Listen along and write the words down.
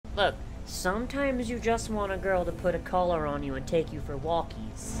Look, sometimes you just want a girl to put a collar on you and take you for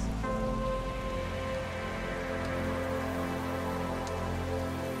walkies.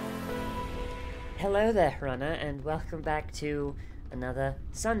 Hello there, runner, and welcome back to another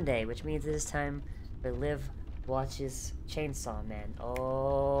Sunday, which means it is time for Liv Watches Chainsaw Man.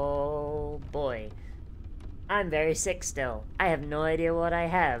 Oh boy. I'm very sick still. I have no idea what I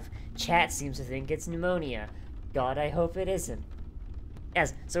have. Chat seems to think it's pneumonia. God, I hope it isn't.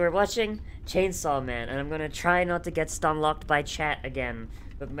 Yes, so we're watching Chainsaw Man, and I'm gonna try not to get stunlocked by chat again,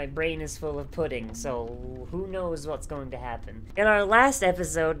 but my brain is full of pudding, so who knows what's going to happen. In our last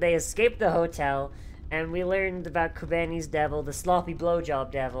episode, they escaped the hotel, and we learned about Kobani's devil, the sloppy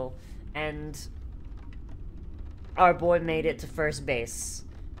blowjob devil, and our boy made it to first base.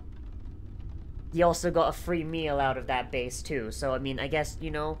 He also got a free meal out of that base, too, so, I mean, I guess,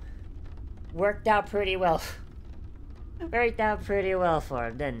 you know, worked out pretty well. Worked out pretty well for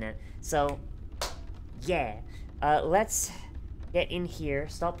him, didn't it? So, yeah. Let's get in here,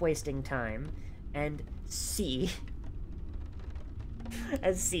 stop wasting time, and see...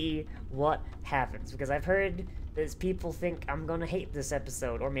 and see what happens. Because I've heard that people think I'm gonna hate this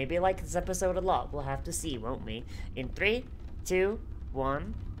episode, or maybe like this episode a lot. We'll have to see, won't we? In 3, 2,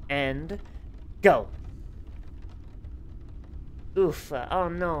 1, and... go! Oof, oh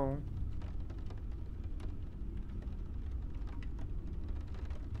no.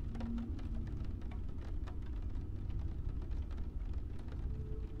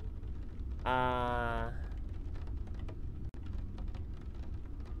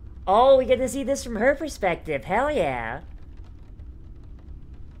 Oh, we get to see this from her perspective. Hell yeah.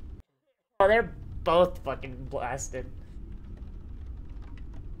 Oh, they're both fucking blasted.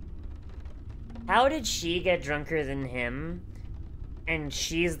 How did she get drunker than him? And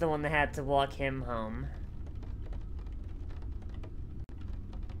she's the one that had to walk him home.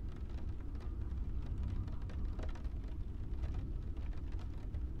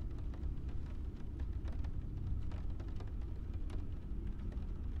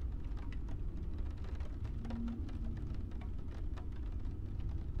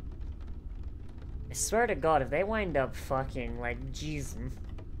 I swear to God, if they wind up fucking, like, jeez.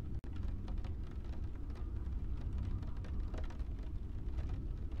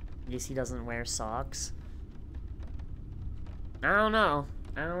 Guess he doesn't wear socks. I don't know.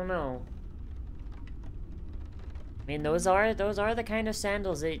 I don't know. I mean, those are the kind of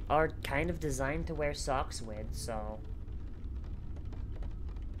sandals that are kind of designed to wear socks with, so...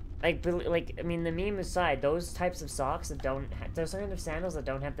 Like, I mean, the meme aside, those types of socks that don't those kind of sandals that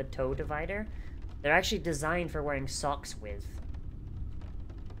don't have the toe divider, they're actually designed for wearing socks with.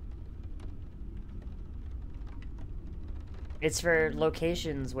 It's for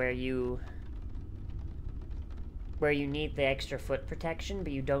locations where you need the extra foot protection,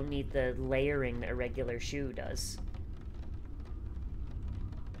 but you don't need the layering that a regular shoe does.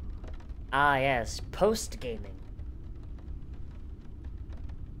 Ah, yes, post-gaming.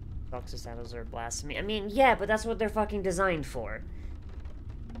 Socks and sandals are blasphemy. I mean, yeah, but that's what they're fucking designed for.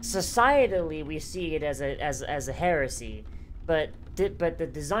 Societally, we see it as a heresy, but the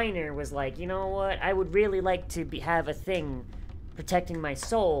designer was like, you know what? I would really like to have a thing protecting my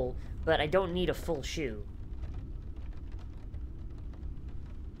soul, but I don't need a full shoe.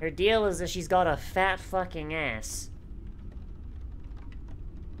 Her deal is that she's got a fat fucking ass.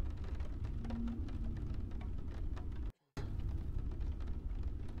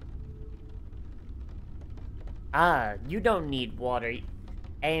 Ah, you don't need water.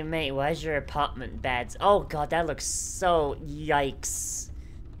 Hey mate, why's your apartment bad? Oh god, that looks so yikes.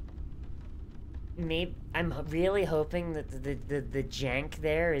 Maybe I'm really hoping that the jank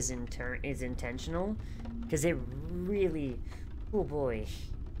there is intentional, because it really, oh boy.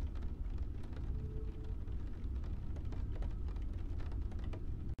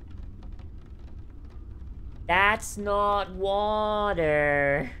 That's not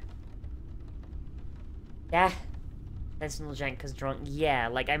water. Yeah. Sentinel jank cause drunk. Yeah,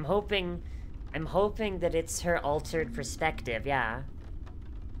 like I'm hoping that it's her altered perspective, yeah.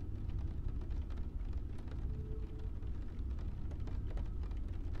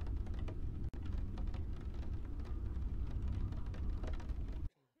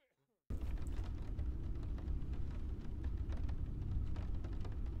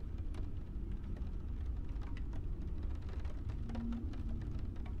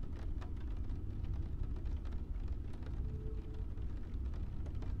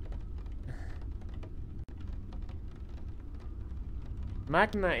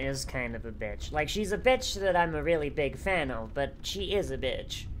 Makima is kind of a bitch. Like, she's a bitch that I'm a really big fan of, but she is a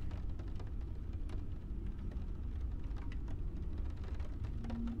bitch.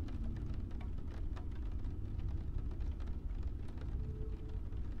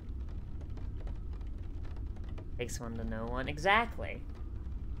 Takes one to know one. Exactly.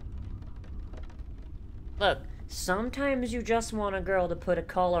 Look, sometimes you just want a girl to put a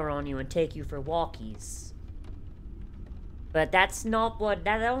collar on you and take you for walkies. But that's not what...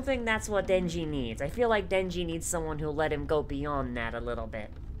 I don't think that's what Denji needs. I feel like Denji needs someone who'll let him go beyond that a little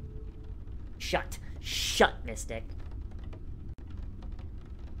bit. Shut. Shut, Mystic.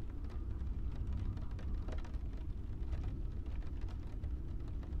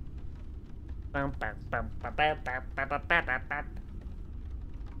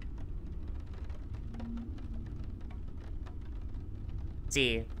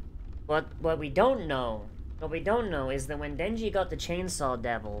 See, what we don't know is that when Denji got the Chainsaw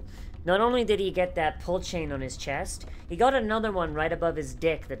Devil, not only did he get that pull chain on his chest, he got another one right above his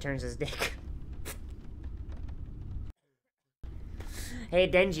dick that turns his dick. Hey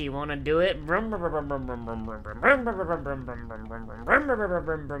Denji, wanna do it?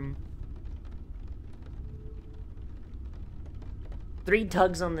 3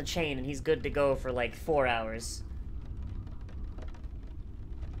 tugs on the chain and he's good to go for like 4 hours.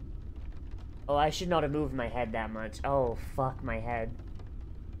 Oh, I should not have moved my head that much. Oh, fuck my head.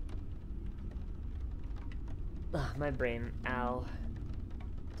 Ugh, my brain. Ow.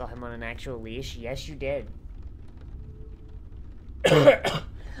 Saw him on an actual leash? Yes, you did.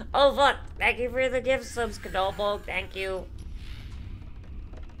 Oh, fuck! Thank you for the gift subs, Kadolbo. Thank you.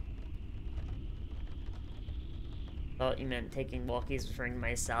 Thought you meant taking walkies referring to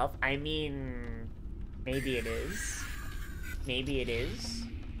myself. I mean... maybe it is. Maybe it is.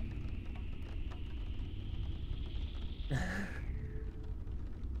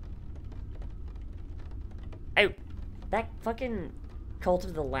 That fucking Cult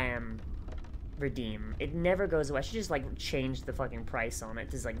of the Lamb redeem, it never goes away. I should just, like, change the fucking price on it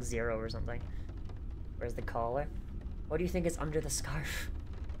to, like, 0 or something. Where's the collar? What do you think is under the scarf?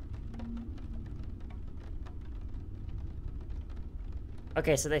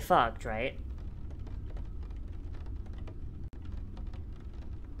 Okay, so they fucked, right?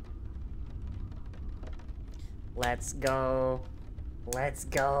 Let's go. Let's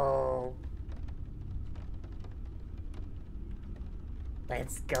go.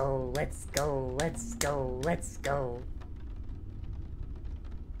 Let's go, let's go, let's go, let's go.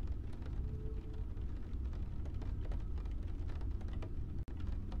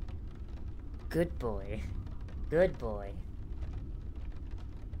 Good boy. Good boy.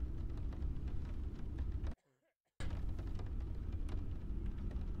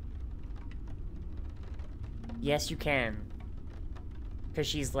 Yes, you can. Because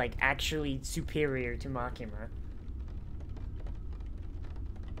she's, like, actually superior to Makima.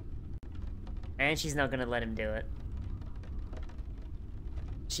 And she's not gonna let him do it.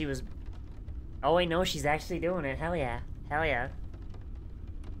 She was... Oh, I know, she's actually doing it. Hell yeah. Hell yeah.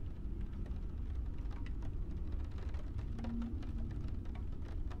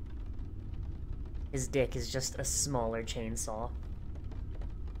 His dick is just a smaller chainsaw.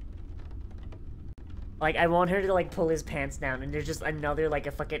 Like, I want her to, like, pull his pants down, and there's just another, like,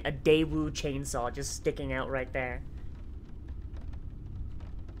 a Daewoo chainsaw just sticking out right there.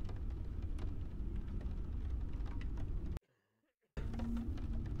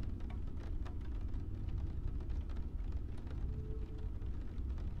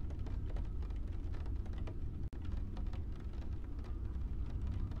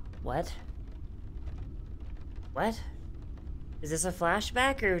 What? What? Is this a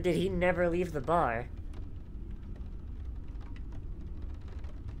flashback, or did he never leave the bar?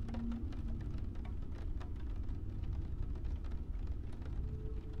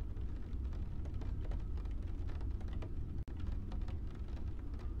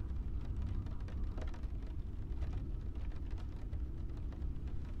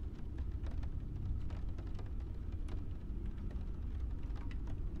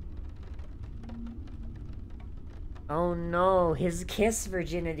 Oh no, his kiss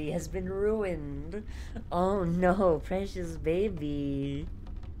virginity has been ruined. Oh no, precious baby.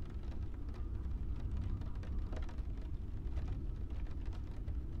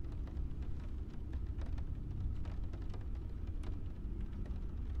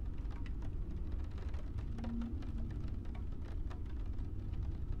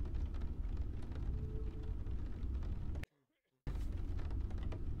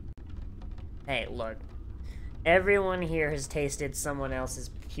 Hey, look. Everyone here has tasted someone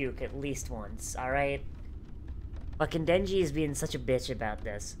else's puke at least once, alright? Fucking Denji is being such a bitch about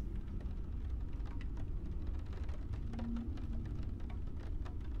this.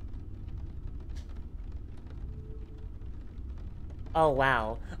 Oh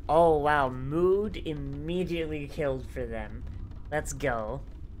wow. Oh wow, mood immediately killed for them. Let's go.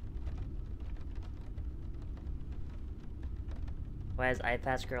 Why is Eye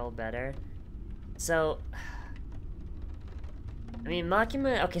Patch Girl better? So, I mean,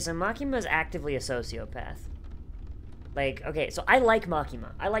 Makima... Okay, so Makima is actively a sociopath. Like, okay, so I like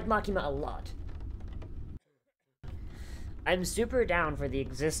Makima. I like Makima a lot. I'm super down for the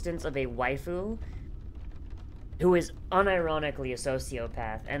existence of a waifu who is unironically a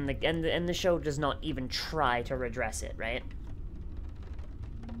sociopath, and the show does not even try to redress it, right?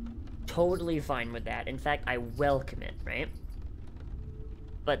 Totally fine with that. In fact, I welcome it, right?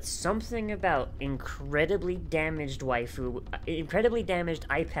 But something about incredibly damaged eye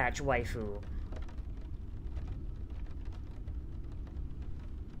patch waifu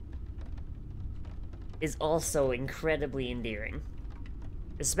is also incredibly endearing.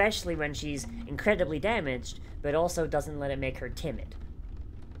 Especially when she's incredibly damaged, but also doesn't let it make her timid.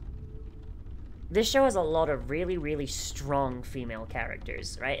 This show has a lot of really, really strong female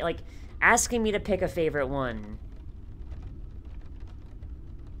characters, right? Like, asking me to pick a favorite one.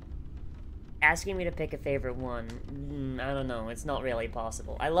 Asking me to pick a favorite one, I don't know, it's not really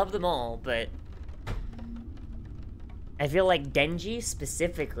possible. I love them all, but I feel like Denji,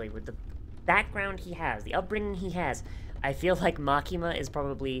 specifically, with the background he has, the upbringing he has, I feel like Makima is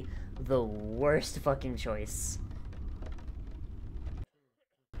probably the worst fucking choice.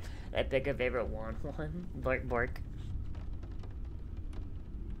 I pick a favorite one. Bork bork.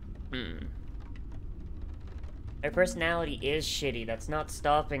 Their personality is shitty, that's not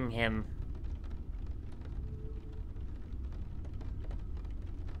stopping him.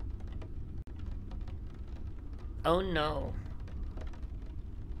 Oh no.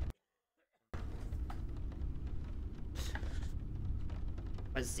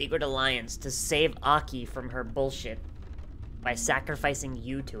 A secret alliance to save Aki from her bullshit by sacrificing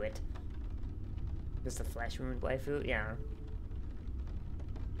you to it. Is the flesh wound waifu? Yeah.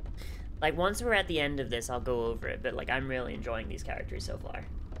 Like, once we're at the end of this, I'll go over it, but, like, I'm really enjoying these characters so far.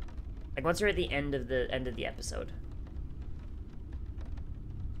 Like, once we're at the end of the episode.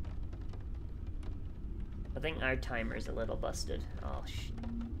 I think our timer's a little busted. Oh, shit.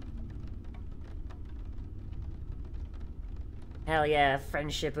 Hell yeah,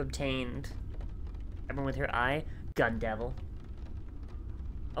 friendship obtained. Everyone with her eye? Gun devil.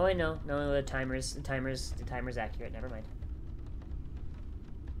 Oh wait, no, the timer's accurate, never mind.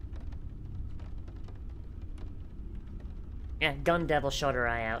 Yeah, gun devil shot her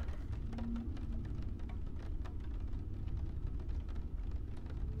eye out.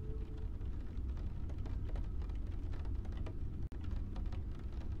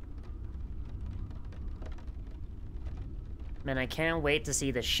 Man, I can't wait to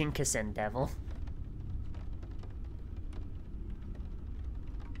see the Shinkansen devil.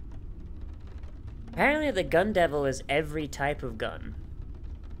 Apparently the gun devil is every type of gun.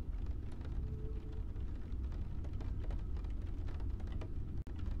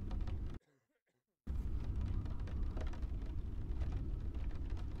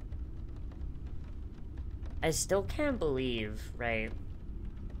 I still can't believe, right,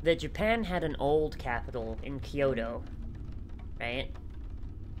 that Japan had an old capital in Kyoto, right?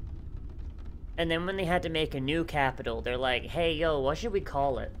 And then when they had to make a new capital, they're like, hey, yo, what should we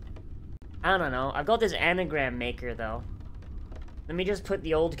call it? I don't know. I've got this anagram maker, though. Let me just put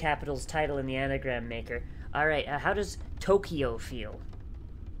the old capital's title in the anagram maker. Alright, how does Tokyo feel?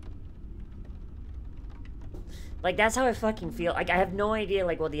 Like, that's how I fucking feel. Like, I have no idea,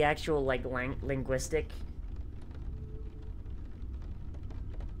 like, what the actual, like, linguistic...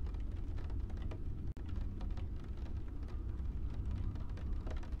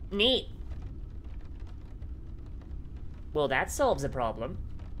 Neat. Well, that solves a problem.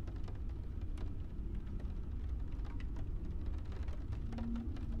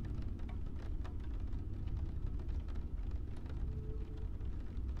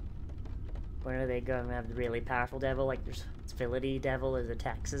 When are they going to have the really powerful devil? Like, there's Civility devil, there's a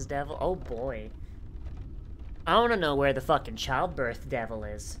Texas devil. Oh boy. I want to know where the fucking childbirth devil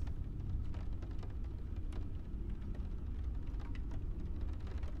is.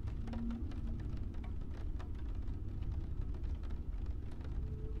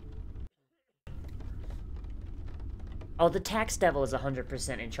 Oh, the tax devil is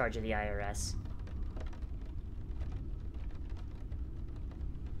 100% in charge of the IRS.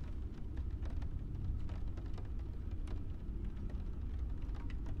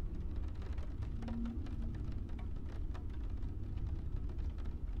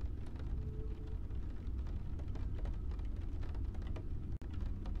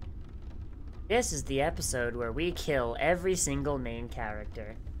 This is the episode where we kill every single main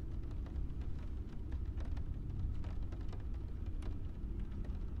character.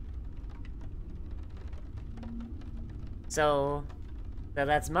 So, So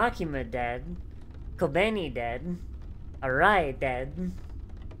that's Makima dead. Kobeni dead. Arai dead.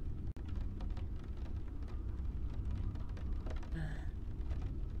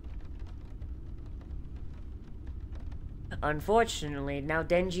 Unfortunately, now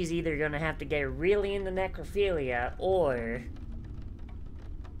Denji's either gonna have to get really into necrophilia, or...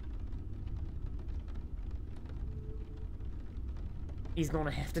 he's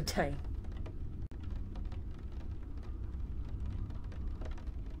gonna have to die.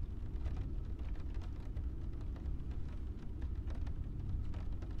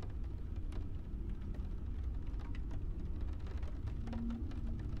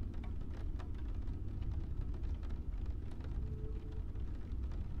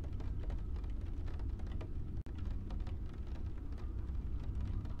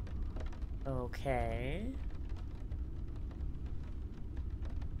 Okay.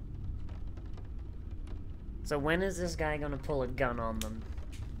 So when is this guy gonna pull a gun on them?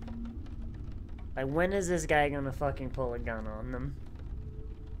 Like, when is this guy gonna fucking pull a gun on them?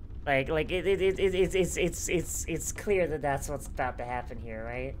 It's clear that that's what's about to happen here,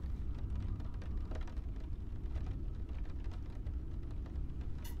 right?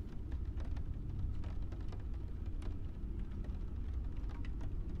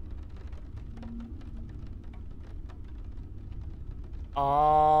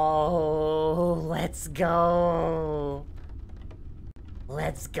 Oh, let's go.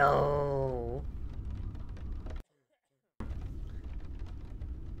 Let's go.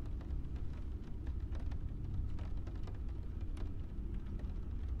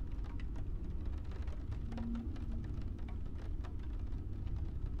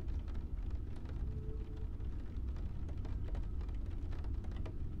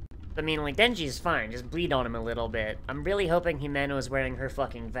 I mean, like, Denji's fine, just bleed on him a little bit. I'm really hoping Himeno is wearing her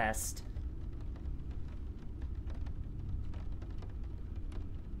fucking vest.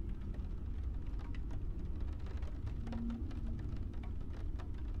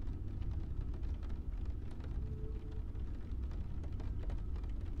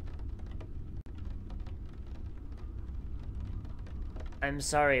 I'm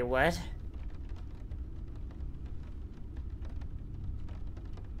sorry, what?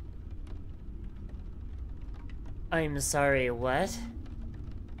 I'm sorry, what?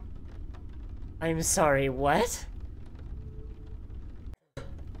 I'm sorry, what?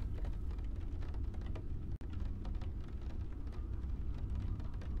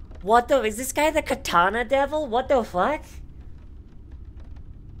 What the- is this guy the katana devil? What the fuck?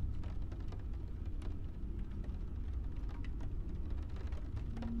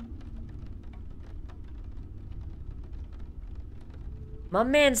 My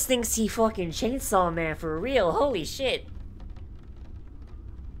man thinks he fucking Chainsaw Man for real, holy shit.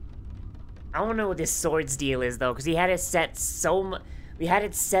 I don't know what this sword's deal is though, because he had it set so much. We had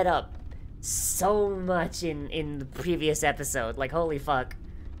it set up so much in the previous episode. Like, holy fuck.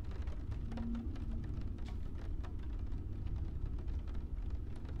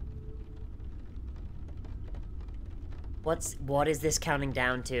 What is this counting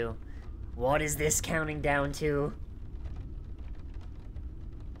down to? What is this counting down to?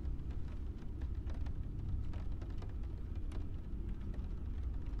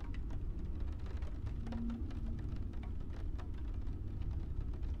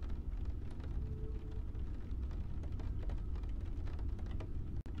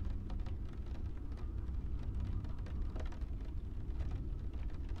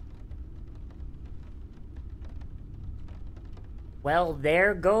 Well,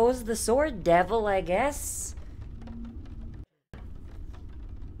 there goes the sword devil, I guess.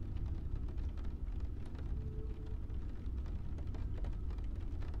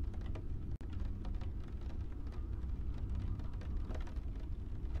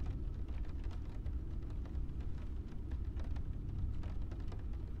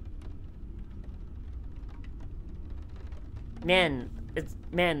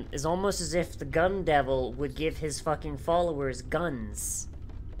 Man, it's almost as if the gun devil would give his fucking followers guns.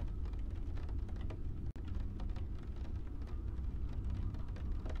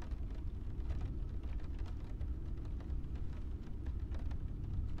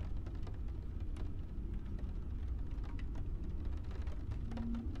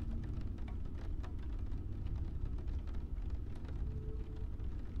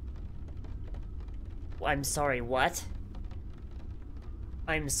 I'm sorry, what?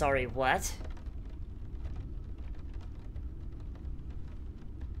 I'm sorry, what?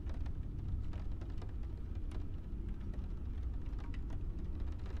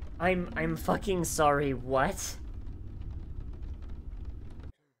 I'm fucking sorry, what?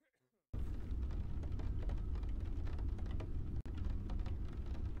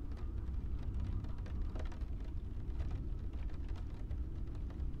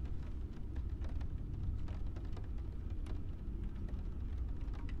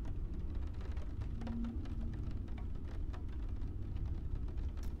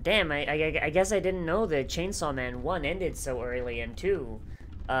 Damn, I guess I didn't know that Chainsaw Man 1 ended so early and 2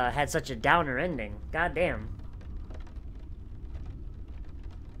 had such a downer ending. God damn.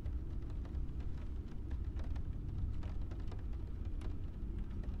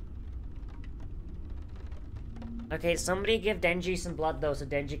 Okay, somebody give Denji some blood, though, so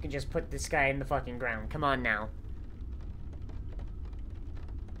Denji can just put this guy in the fucking ground. Come on now.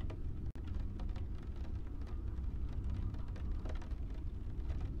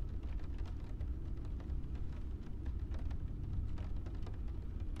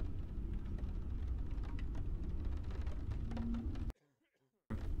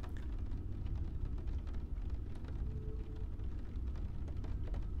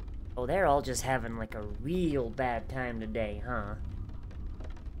 Oh, they're all just having, like, a real bad time today, huh?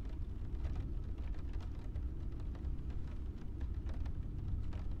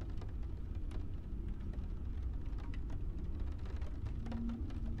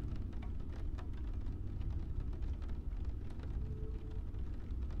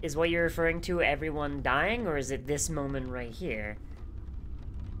 Is what you're referring to everyone dying, or is it this moment right here?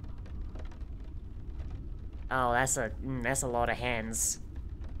 Oh, that's a lot of hands.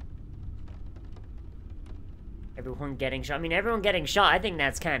 Everyone getting shot. I mean, everyone getting shot, I think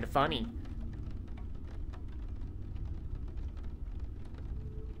that's kind of funny.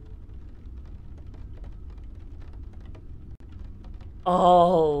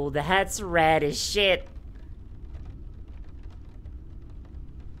 Oh, that's rad as shit.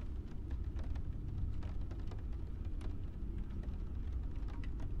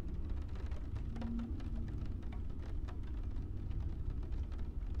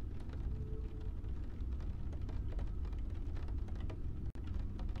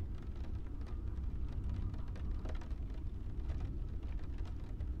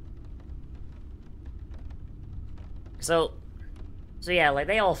 So yeah, like,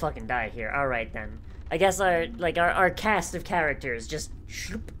 they all fucking died here. Alright, then. I guess our cast of characters just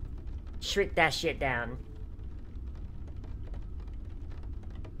shrink that shit down.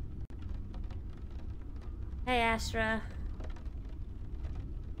 Hey, Astra.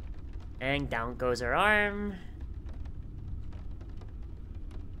 And down goes her arm.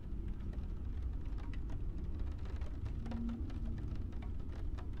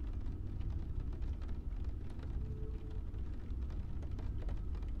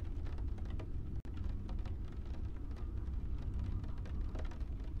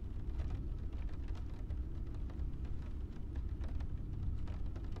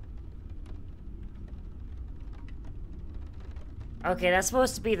 Okay, that's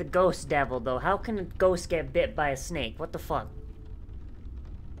supposed to be the ghost devil, though. How can a ghost get bit by a snake? What the fuck?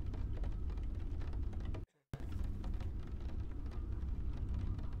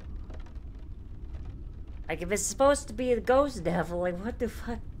 Like, if it's supposed to be the ghost devil, like, what the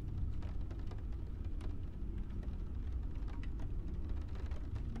fuck?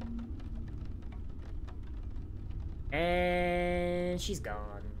 And she's gone.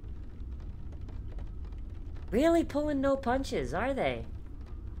 Really pulling no punches, are they?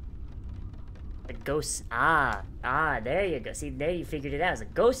 The ghost... Ah, there you go. See, there you figured it out. It's a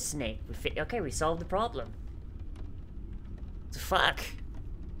ghost snake. Okay, we solved the problem. Fuck.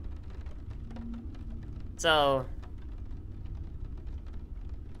 So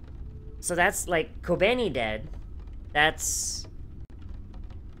that's, like, Kobeni dead. That's...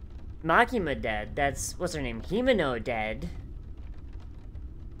 Makima dead. That's... What's her name? Himeno dead.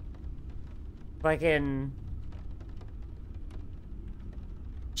 Fucking...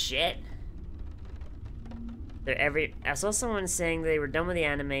 Shit. I saw someone saying they were done with the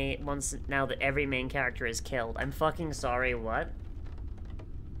anime now that every main character is killed. I'm fucking sorry, what?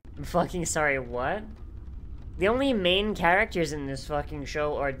 I'm fucking sorry, what? The only main characters in this fucking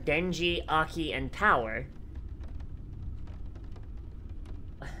show are Denji, Aki, and Power.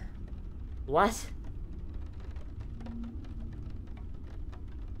 What?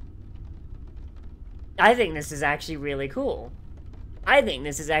 I think this is actually really cool. I think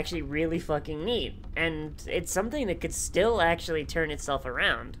this is actually really fucking neat, and it's something that could still actually turn itself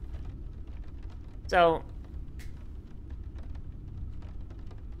around. So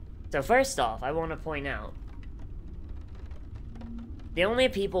first off, I want to point out, the only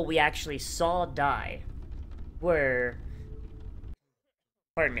people we actually saw die were...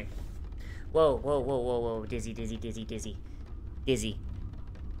 Pardon me. Whoa, dizzy.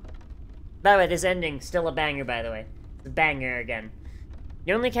 By the way, this ending, still a banger, by the way. It's a banger again.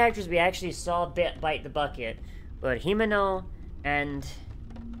 The only characters we actually saw bite the bucket were Himeno and...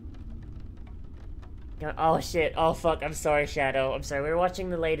 Oh shit, oh fuck, I'm sorry, Shadow. I'm sorry, we were watching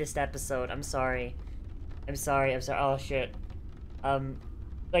the latest episode. I'm sorry. Oh shit.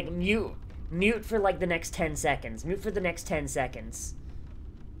 Like, mute for, like, the next 10 seconds. Mute for the next 10 seconds.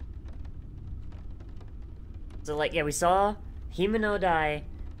 So, like, yeah, we saw Himeno die,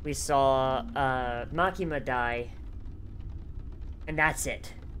 we saw, Makima die, and that's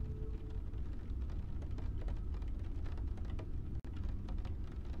it.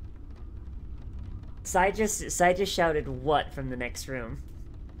 Sai just shouted what from the next room.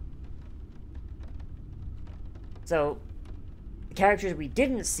 So, the characters we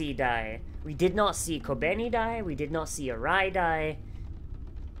didn't see die, we did not see Kobeni die, we did not see Arai die,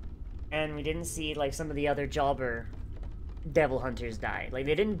 and we didn't see, like, some of the other jobber devil hunters die. Like,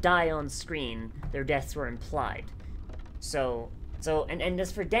 they didn't die on screen, their deaths were implied. And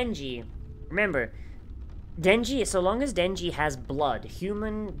as for Denji, remember, Denji, so long as Denji has blood,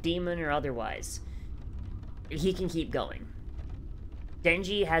 human, demon, or otherwise, he can keep going.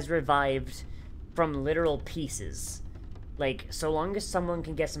 Denji has revived from literal pieces. Like, so long as someone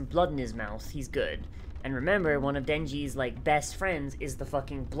can get some blood in his mouth, he's good. And remember, one of Denji's, like, best friends is the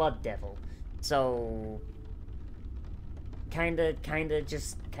fucking Blood Devil. So, kinda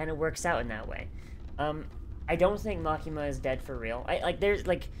works out in that way. I don't think Makima is dead for real.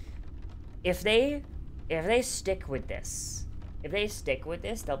 If they stick with this,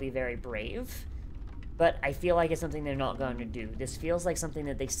 they'll be very brave. But I feel like it's something they're not going to do. This feels like something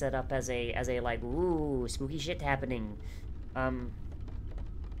that they set up as a like, ooh, spooky shit happening. But,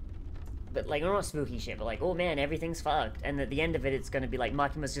 like, not spooky shit, but, like, oh man, everything's fucked. And at the end of it, it's gonna be like,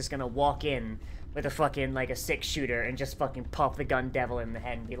 Makima's just gonna walk in with a fucking, like, a 6-shooter and just fucking pop the gun devil in the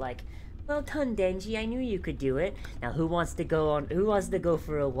head and be like, well done, Denji, I knew you could do it. Now, who wants to go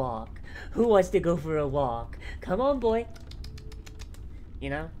for a walk? Who wants to go for a walk? Come on, boy.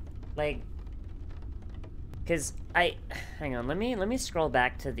 You know? Like, because hang on, let me scroll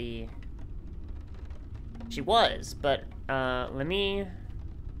back to the... She was, but, let me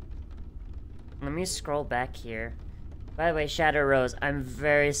scroll back here. By the way, Shadow Rose, I'm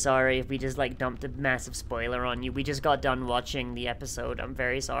very sorry if we just, like, dumped a massive spoiler on you. We just got done watching the episode. I'm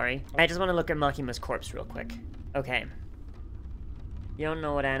very sorry. I just want to look at Makima's corpse real quick. Okay. You don't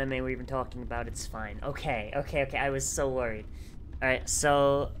know what anime we're even talking about, it's fine. Okay, I was so worried. Alright,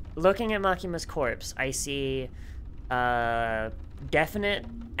 so, looking at Makima's corpse, I see, definite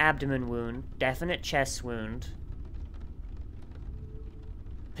abdomen wound, definite chest wound,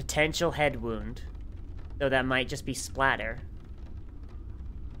 potential head wound, though that might just be splatter.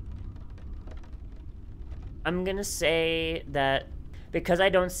 I'm gonna say that because I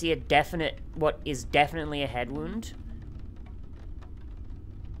don't see what is definitely a head wound,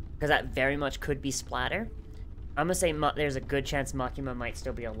 because that very much could be splatter, I'm gonna say there's a good chance Makima might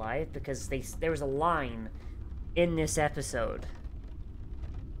still be alive, because there was a line in this episode.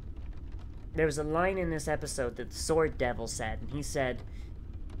 There was a line in this episode that the Sword Devil said, and he said,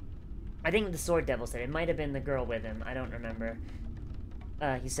 I think the Sword Devil said, it might have been the girl with him, I don't remember.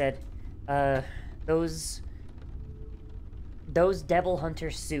 He said, those Devil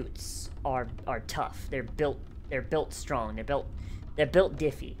Hunter suits are tough. They're built strong. They're built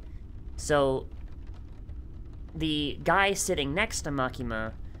diffy. So the guy sitting next to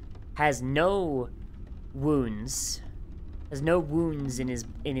Makima has no wounds. Has no wounds in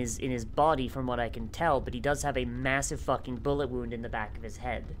his body from what I can tell, but he does have a massive fucking bullet wound in the back of his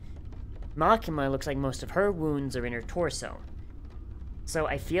head. Makima looks like most of her wounds are in her torso. So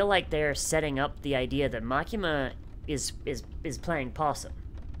I feel like they're setting up the idea that Makima is playing possum.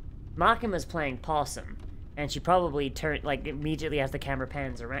 Makima's playing possum, and she probably immediately as the camera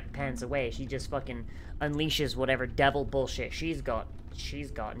pans away, she just fucking unleashes whatever devil bullshit she's got,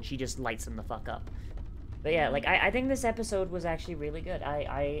 and she just lights them the fuck up. But yeah, like, I think this episode was actually really good.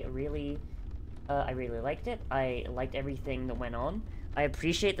 I really liked it. I liked everything that went on. I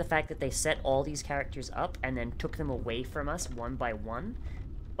appreciate the fact that they set all these characters up and then took them away from us one by one.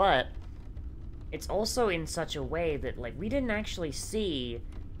 But it's also in such a way that, like, we didn't actually see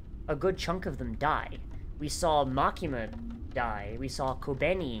a good chunk of them die. We saw Makima die. We saw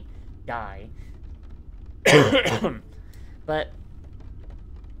Kobeni die. But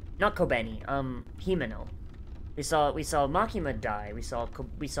not Kobeni, Himeno. We saw Makima die. We saw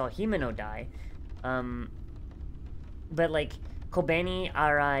Himeno die. But, like, Kobeni,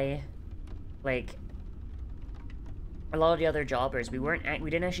 Arai, like, a lot of the other jobbers, we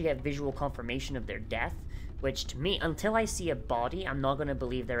didn't actually get visual confirmation of their death, which to me, until I see a body, I'm not gonna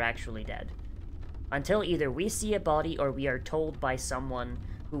believe they're actually dead. Until either we see a body or we are told by someone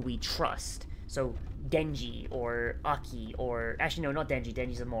who we trust. So, Denji, or Aki, or... Actually, no, not Denji.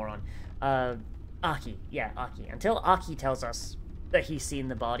 Denji's a moron. Aki. Yeah, Aki. Until Aki tells us that he's seen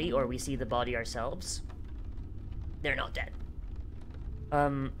the body, or we see the body ourselves, they're not dead.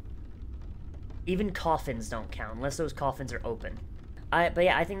 Even coffins don't count, unless those coffins are open. But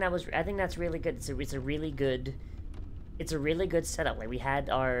yeah, I think that's really good. It's a really good setup. Like, we had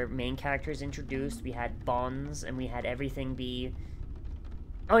our main characters introduced, we had bonds, and we had everything be...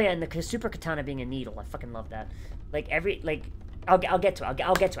 Oh yeah, and the super katana being a needle. I fucking love that. Like, I'll get to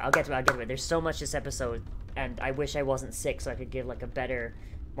it. There's so much this episode, and I wish I wasn't sick so I could give, like, a better,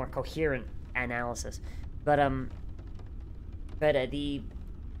 more coherent analysis. But,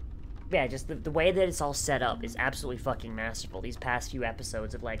 yeah, just the way that it's all set up is absolutely fucking masterful. These past few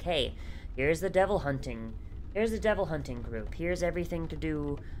episodes of, like, hey, here's the devil hunting group. Here's everything to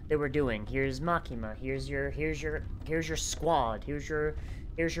do that we're doing. Here's Makima. Here's your squad. Here's your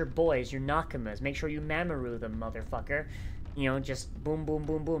boys, your Nakamas. Make sure you Mamoru them, motherfucker. You know, just boom, boom,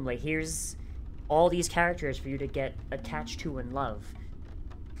 boom, boom. Like, here's all these characters for you to get attached to and love.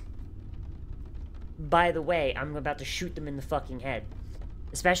 By the way, I'm about to shoot them in the fucking head.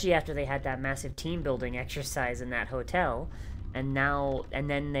 Especially after they had that massive team-building exercise in that hotel. And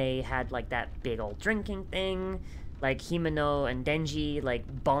then they had, like, that big old drinking thing. Like, Himeno and Denji, like,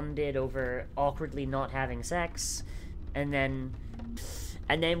 bonded over awkwardly not having sex. And then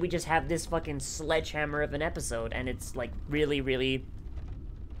we just have this fucking sledgehammer of an episode, and it's, like, really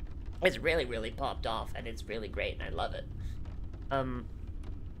popped off, and it's really great, and I love it.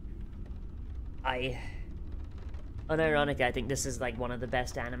 Unironically, I think this is, like, one of the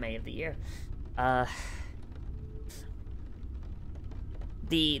best anime of the year.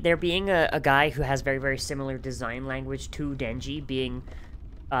 There being a guy who has very similar design language to Denji being,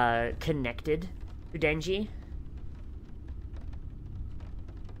 connected to Denji.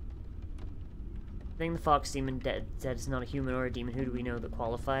 I think the fox demon said it's not a human or a demon. Who do we know that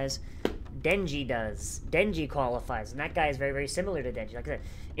qualifies? Denji does. Denji qualifies, and that guy is very similar to Denji. Like I said,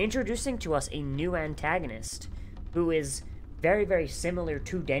 introducing to us a new antagonist who is very similar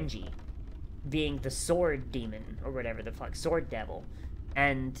to Denji, being the sword demon, or whatever the fuck, sword devil.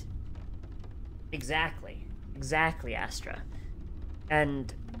 And exactly, Astra.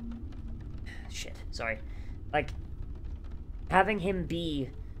 And shit, sorry. Like, having him be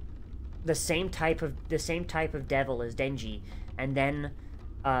the same type of devil as Denji, and then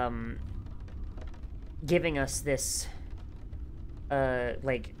giving us this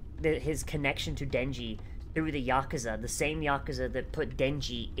his connection to Denji through the Yakuza, the same Yakuza that put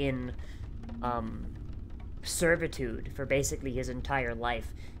Denji in servitude for basically his entire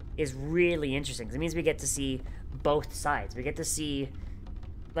life, is really interesting. 'Cause it means we get to see both sides. We get to see,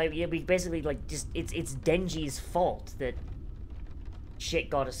 like, we basically, like, just, it's Denji's fault that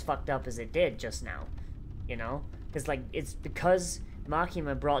shit got as fucked up as it did just now, you know? Because, like, it's because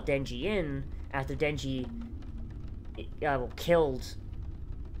Makima brought Denji in after Denji killed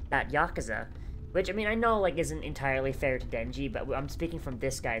that Yakuza, which, I mean, I know, like, isn't entirely fair to Denji, but I'm speaking from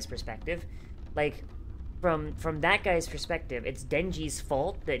this guy's perspective. Like, from that guy's perspective, it's Denji's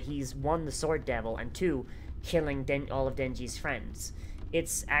fault that he's, one, the Sword Devil, and two, killing all of Denji's friends.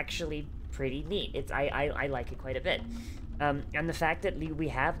 It's actually pretty neat. I like it quite a bit. And the fact that we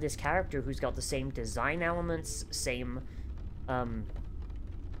have this character who's got the same design elements, same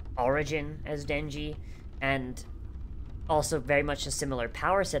origin as Denji, and also very much a similar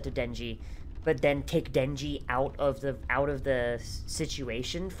power set to Denji, but then take Denji out of the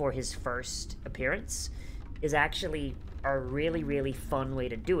situation for his first appearance, is actually a really fun way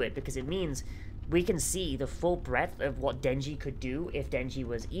to do it, because it means we can see the full breadth of what Denji could do if Denji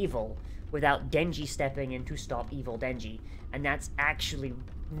was evil, without Denji stepping in to stop evil Denji. And that's actually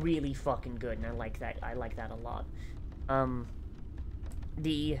really fucking good, and I like that a lot.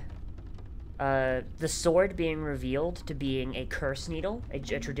 The sword being revealed to being a curse needle, a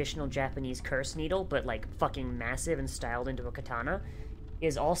traditional Japanese curse needle, but, like, fucking massive and styled into a katana,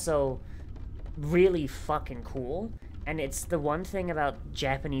 is also really fucking cool. And it's the one thing about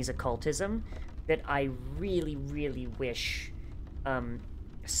Japanese occultism that I really wish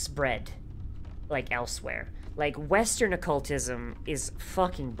spread, like, elsewhere. Like, Western occultism is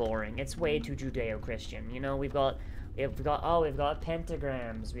fucking boring. It's way too Judeo-Christian. You know, we've got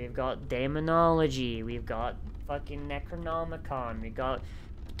pentagrams, we've got demonology, we've got fucking Necronomicon, we've got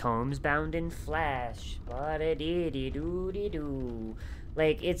tomes bound in flesh, ba-da-dee-dee-doo-dee-doo.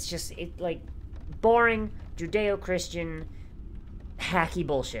 Like, it's like, boring, Judeo-Christian, hacky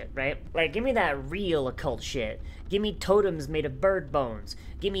bullshit, right? Like, give me that real occult shit. Give me totems made of bird bones.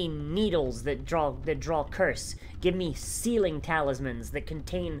 Give me needles that draw curse. Give me sealing talismans that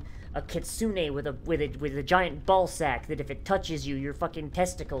contain a kitsune with a giant ball sack that if it touches you, your fucking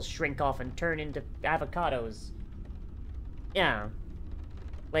testicles shrink off and turn into avocados. Yeah.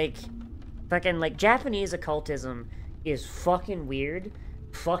 Like, fucking, like, Japanese occultism is fucking weird,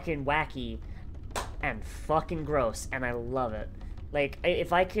 fucking wacky, and fucking gross, and I love it. Like,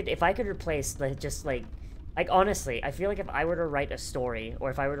 if I could replace, like, just, like, honestly, I feel like if I were to write a story, or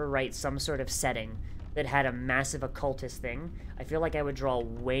if I were to write some sort of setting that had a massive occultist thing, I feel like I would draw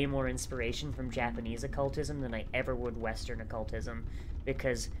way more inspiration from Japanese occultism than I ever would Western occultism,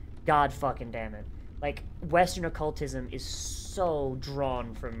 because god fucking damn it. Like, Western occultism is so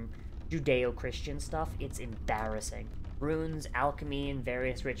drawn from Judeo-Christian stuff, it's embarrassing. Runes, alchemy, and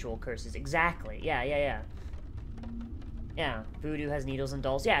various ritual curses. Exactly. Yeah. Yeah, voodoo has needles and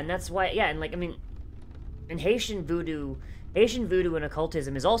dolls. Yeah, and that's why, yeah, and, like, I mean, and Haitian voodoo and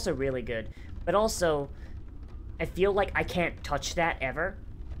occultism is also really good, but also, I feel like I can't touch that ever,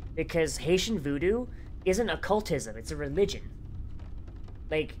 because Haitian voodoo isn't occultism, it's a religion.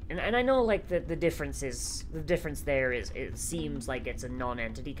 Like, and I know, like, the difference there is, it seems like it's a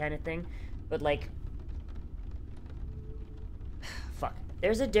non-entity kind of thing, but, like, fuck.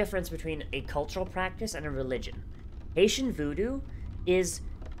 There's a difference between a cultural practice and a religion. Haitian voodoo is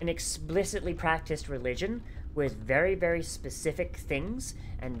an explicitly practiced religion with very, very specific things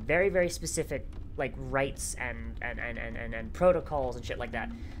and very, very specific, like, rites and protocols and shit like that.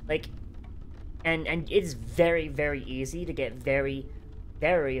 Like, and it's very, very easy to get very,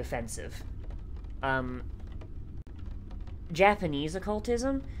 very offensive. Japanese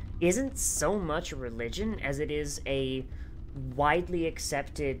occultism isn't so much a religion as it is a widely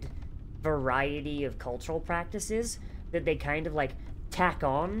accepted variety of cultural practices that they kind of, like, tack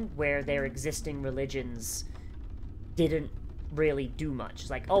on where their existing religions didn't really do much. It's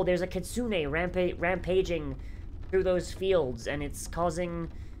like, oh, there's a kitsune rampaging through those fields, and it's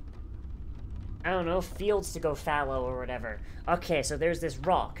causing, I don't know, fields to go fallow or whatever. Okay, so there's this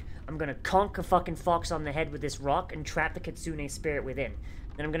rock. I'm gonna conk a fucking fox on the head with this rock and trap the kitsune spirit within.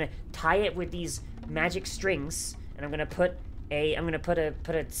 Then I'm gonna tie it with these magic strings, and I'm gonna put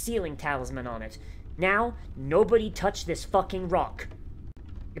a sealing talisman on it. Now, nobody touch this fucking rock.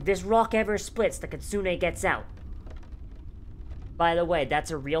 If this rock ever splits, the kitsune gets out. By the way,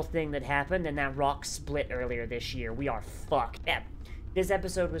 that's a real thing that happened, and that rock split earlier this year. We are fucked. Yeah, this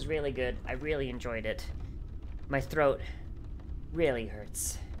episode was really good. I really enjoyed it. My throat really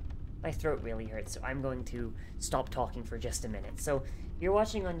hurts. My throat really hurts, so I'm going to stop talking for just a minute. So, if you're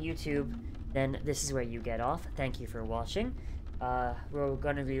watching on YouTube, then this is where you get off. Thank you for watching. We're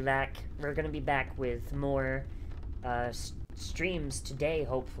gonna be back with more streams today,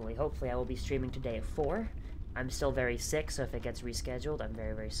 hopefully. Hopefully I will be streaming today at 4. I'm still very sick, so if it gets rescheduled, I'm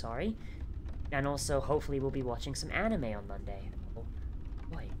very, very sorry. And also, hopefully we'll be watching some anime on Monday. Oh,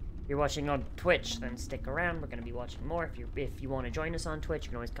 boy. If you're watching on Twitch, then stick around. We're gonna be watching more. If you want to join us on Twitch, you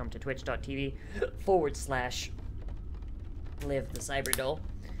can always come to twitch.tv/Live the Cyberdoll,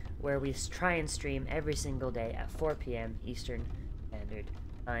 where we try and stream every single day at 4 p.m. Eastern Standard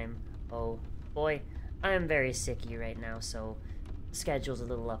Time. Oh boy, I'm very sicky right now, so the schedule's a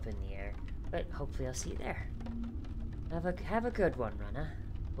little up in the air, but hopefully I'll see you there. Have a good one, Runner.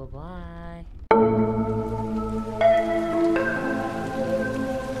 Bye-bye.